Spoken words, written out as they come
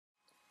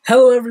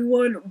Hello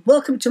everyone,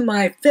 welcome to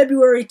my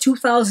February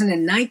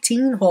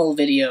 2019 haul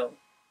video.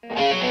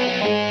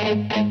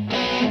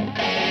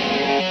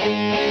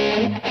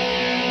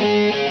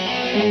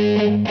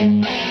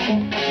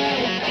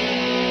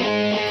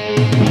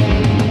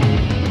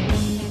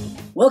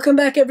 Welcome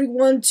back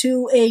everyone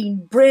to a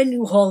brand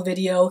new haul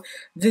video.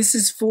 This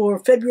is for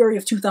February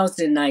of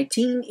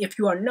 2019. If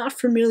you are not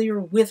familiar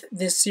with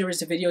this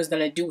series of videos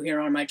that I do here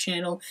on my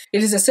channel,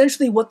 it is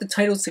essentially what the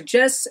title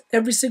suggests.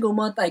 Every single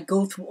month I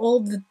go through all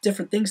the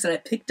different things that I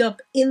picked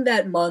up in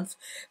that month.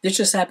 This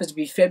just happens to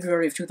be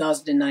February of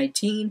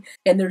 2019,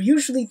 and they're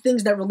usually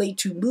things that relate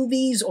to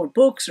movies or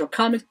books or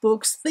comic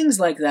books, things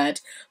like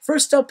that.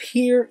 First up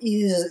here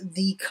is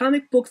the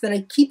comic book that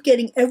I keep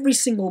getting every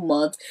single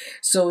month,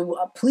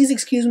 so please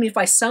excuse me if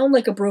I sound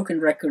like a broken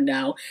record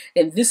now,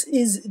 and this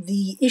is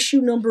the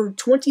issue number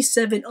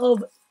 27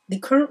 of the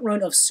current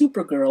run of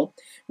Supergirl,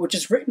 which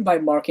is written by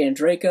Mark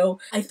Andreyko.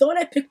 I thought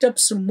I picked up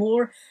some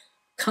more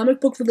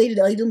comic book related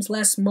items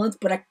last month,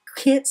 but I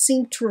can't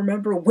seem to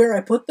remember where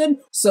I put them,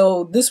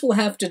 so this will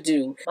have to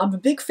do. I'm a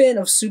big fan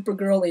of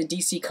Supergirl and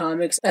DC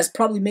Comics, as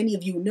probably many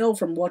of you know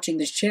from watching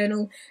this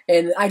channel,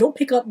 and I don't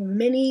pick up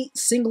many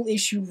single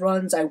issue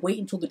runs. I wait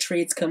until the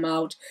trades come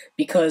out,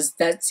 because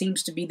that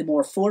seems to be the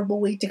more affordable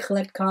way to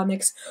collect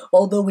comics,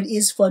 although it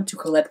is fun to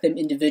collect them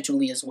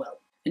individually as well.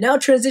 And now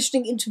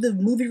transitioning into the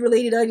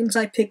movie-related items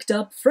I picked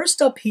up,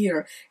 first up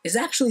here is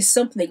actually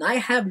something I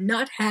have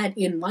not had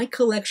in my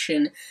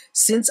collection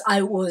since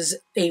I was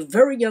a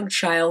very young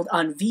child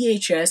on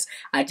VHS.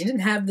 I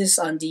didn't have this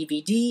on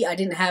DVD, I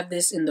didn't have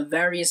this in the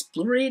various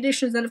Blu-ray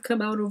editions that have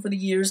come out over the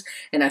years,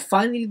 and I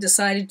finally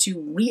decided to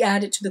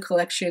re-add it to the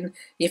collection,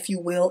 if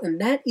you will,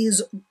 and that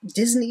is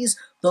Disney's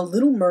The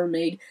Little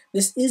Mermaid.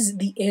 This is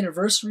the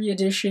anniversary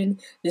edition,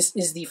 this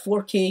is the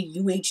 4K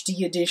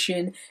UHD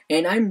edition,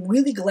 and I'm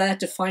really glad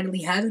to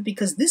finally have it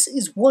because this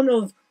is one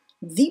of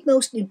the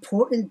most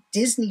important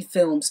Disney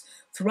films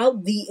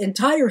throughout the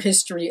entire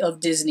history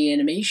of Disney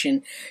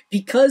animation,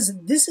 because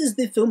this is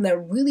the film that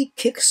really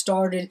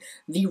kick-started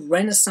the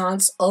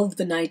renaissance of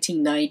the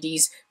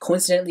 1990s.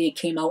 Coincidentally, it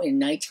came out in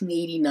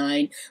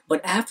 1989,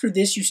 but after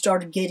this you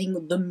started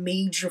getting the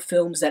major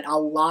films that a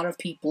lot of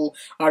people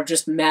are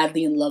just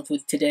madly in love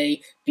with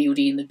today: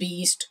 Beauty and the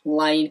Beast,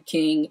 Lion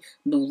King,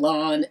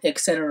 Mulan,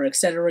 etc.,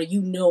 etc.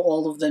 You know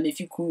all of them if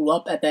you grew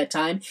up at that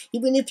time.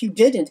 Even if you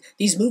didn't,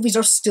 these movies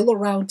are still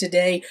around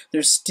today.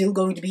 They're still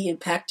going to be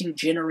impacting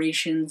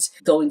generations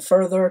going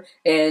further,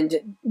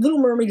 and Little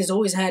Mermaid has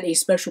always had a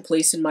special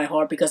place in my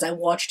heart because I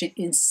watched it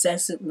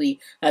incessantly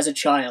as a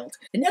child.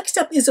 And next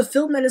up is a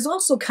film that is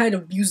also kind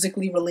of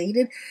musically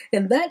related,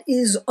 and that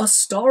is A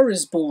Star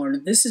is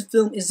Born. This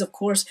film is, of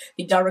course,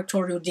 the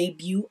directorial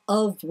debut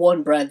of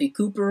one Bradley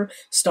Cooper,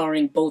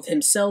 starring both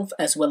himself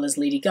as well as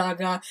Lady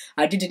Gaga.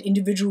 I did an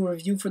individual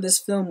review for this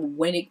film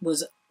when it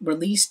was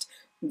released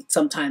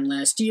sometime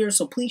last year,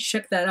 so please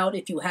check that out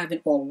if you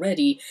haven't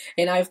already.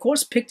 And I of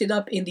course picked it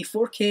up in the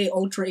 4K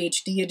Ultra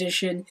HD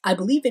edition. I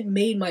believe it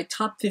made my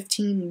top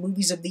 15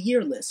 movies of the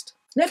year list.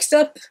 Next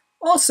up,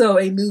 also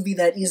a movie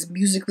that is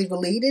musically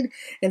related,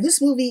 and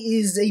this movie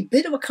is a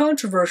bit of a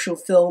controversial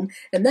film,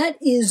 and that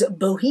is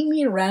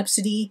Bohemian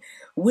Rhapsody,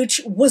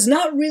 which was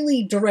not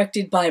really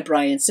directed by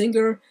Bryan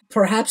Singer,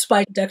 perhaps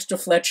by Dexter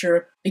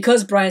Fletcher,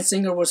 because Bryan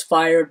Singer was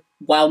fired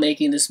while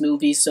making this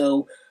movie,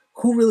 so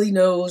who really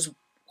knows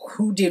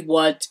who did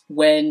what,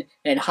 when,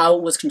 and how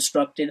it was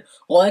constructed.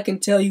 All I can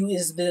tell you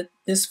is that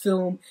this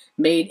film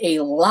made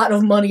a lot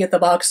of money at the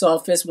box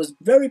office, was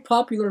very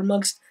popular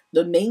amongst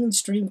the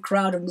mainstream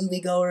crowd of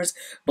moviegoers,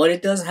 but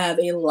it does have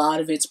a lot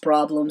of its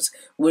problems,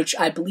 which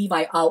I believe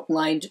I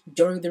outlined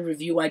during the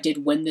review I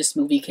did when this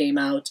movie came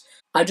out.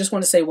 I just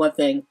want to say one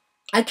thing.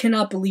 I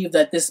cannot believe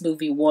that this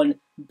movie won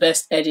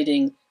Best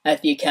Editing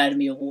at the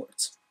Academy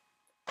Awards.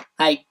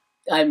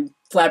 I'm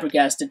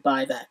flabbergasted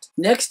by that.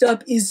 Next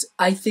up is,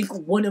 I think,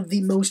 one of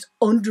the most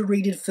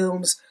underrated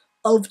films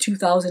of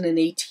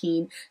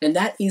 2018, and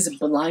that is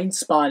Blind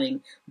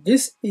Spotting.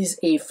 This is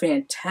a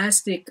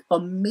fantastic,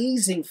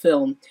 amazing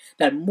film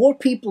that more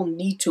people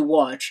need to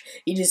watch.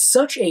 It is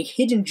such a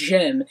hidden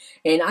gem,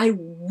 and I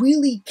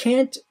really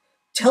can't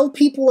tell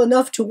people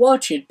enough to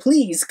watch it.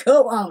 Please,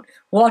 go out,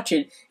 watch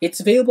it.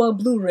 It's available on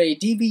Blu-ray,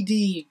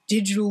 DVD,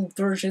 digital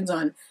versions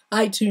on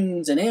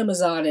iTunes and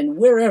Amazon and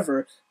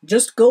wherever.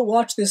 Just go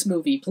watch this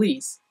movie,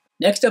 please.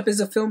 Next up is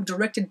a film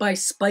directed by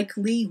Spike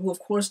Lee, who of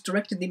course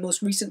directed the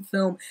most recent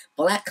film,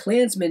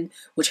 BlacKkKlansman,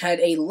 which had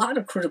a lot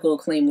of critical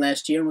acclaim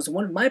last year and was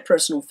one of my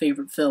personal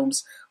favorite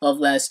films of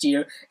last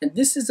year. And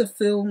this is a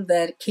film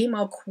that came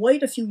out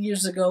quite a few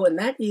years ago, and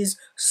that is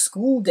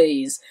School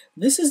Days.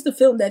 This is the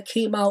film that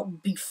came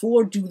out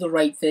before Do the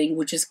Right Thing,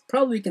 which is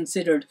probably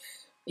considered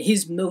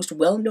his most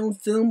well-known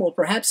film, or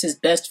perhaps his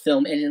best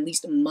film, and at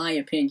least in my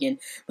opinion.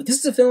 But this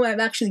is a film I've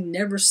actually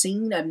never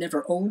seen, I've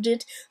never owned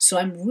it, so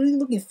I'm really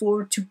looking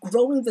forward to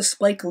growing the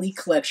Spike Lee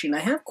collection. I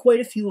have quite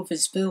a few of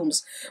his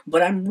films,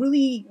 but I'm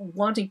really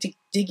wanting to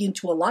dig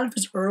into a lot of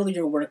his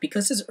earlier work,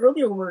 because his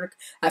earlier work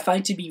I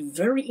find to be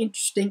very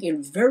interesting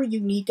and very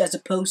unique as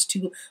opposed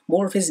to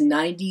more of his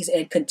 90s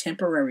and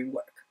contemporary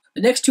work.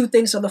 The next two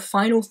things are the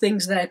final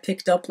things that I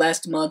picked up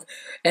last month,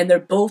 and they're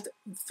both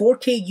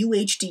 4K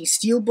UHD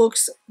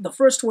steelbooks. The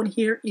first one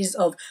here is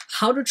of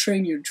How to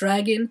Train Your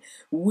Dragon,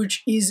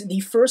 which is the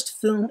first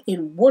film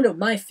in one of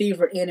my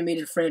favorite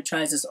animated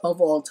franchises of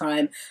all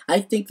time.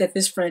 I think that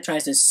this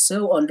franchise is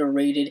so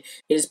underrated.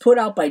 It is put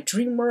out by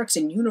DreamWorks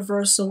and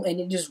Universal, and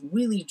it is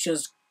really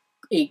just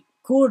a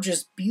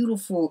gorgeous,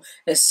 beautiful,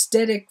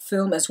 aesthetic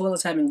film, as well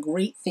as having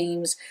great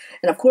themes.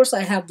 And of course,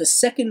 I have the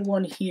second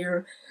one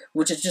here,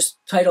 which is just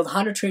titled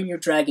How to Train Your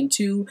Dragon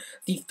 2.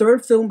 The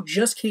third film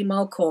just came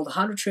out called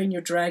How to Train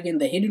Your Dragon: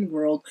 The Hidden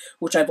World,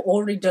 which I've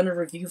already done a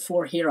review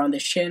for here on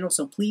this channel,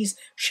 so please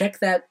check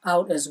that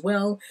out as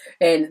well.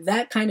 And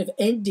that kind of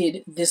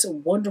ended this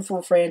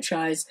wonderful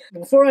franchise.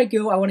 Before I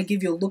go, I want to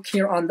give you a look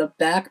here on the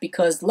back,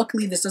 because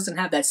luckily this doesn't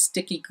have that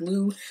sticky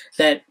glue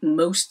that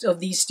most of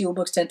these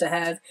steelbooks tend to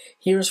have.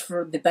 Here's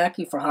for the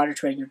backing for How to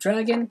Train Your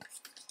Dragon,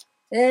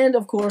 and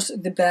of course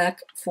the back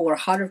for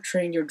How to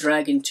Train Your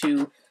Dragon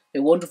 2.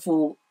 A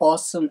wonderful,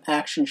 awesome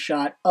action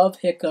shot of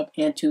Hiccup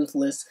and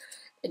Toothless,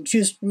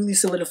 just really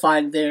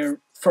solidifying their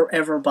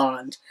forever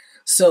bond.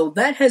 So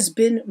that has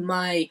been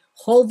my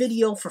haul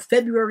video for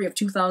February of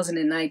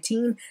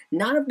 2019.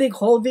 Not a big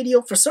haul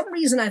video. For some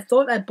reason, I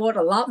thought I bought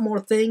a lot more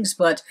things,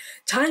 but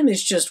time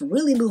is just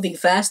really moving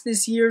fast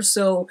this year,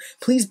 so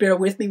please bear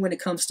with me when it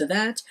comes to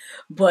that.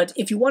 But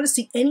if you want to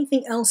see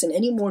anything else in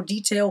any more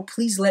detail,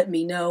 please let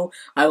me know.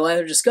 I will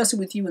either discuss it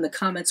with you in the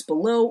comments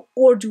below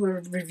or do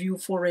a review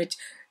for it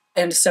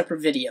and a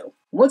separate video.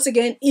 Once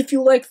again, if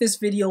you like this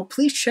video,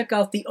 please check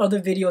out the other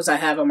videos I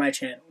have on my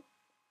channel.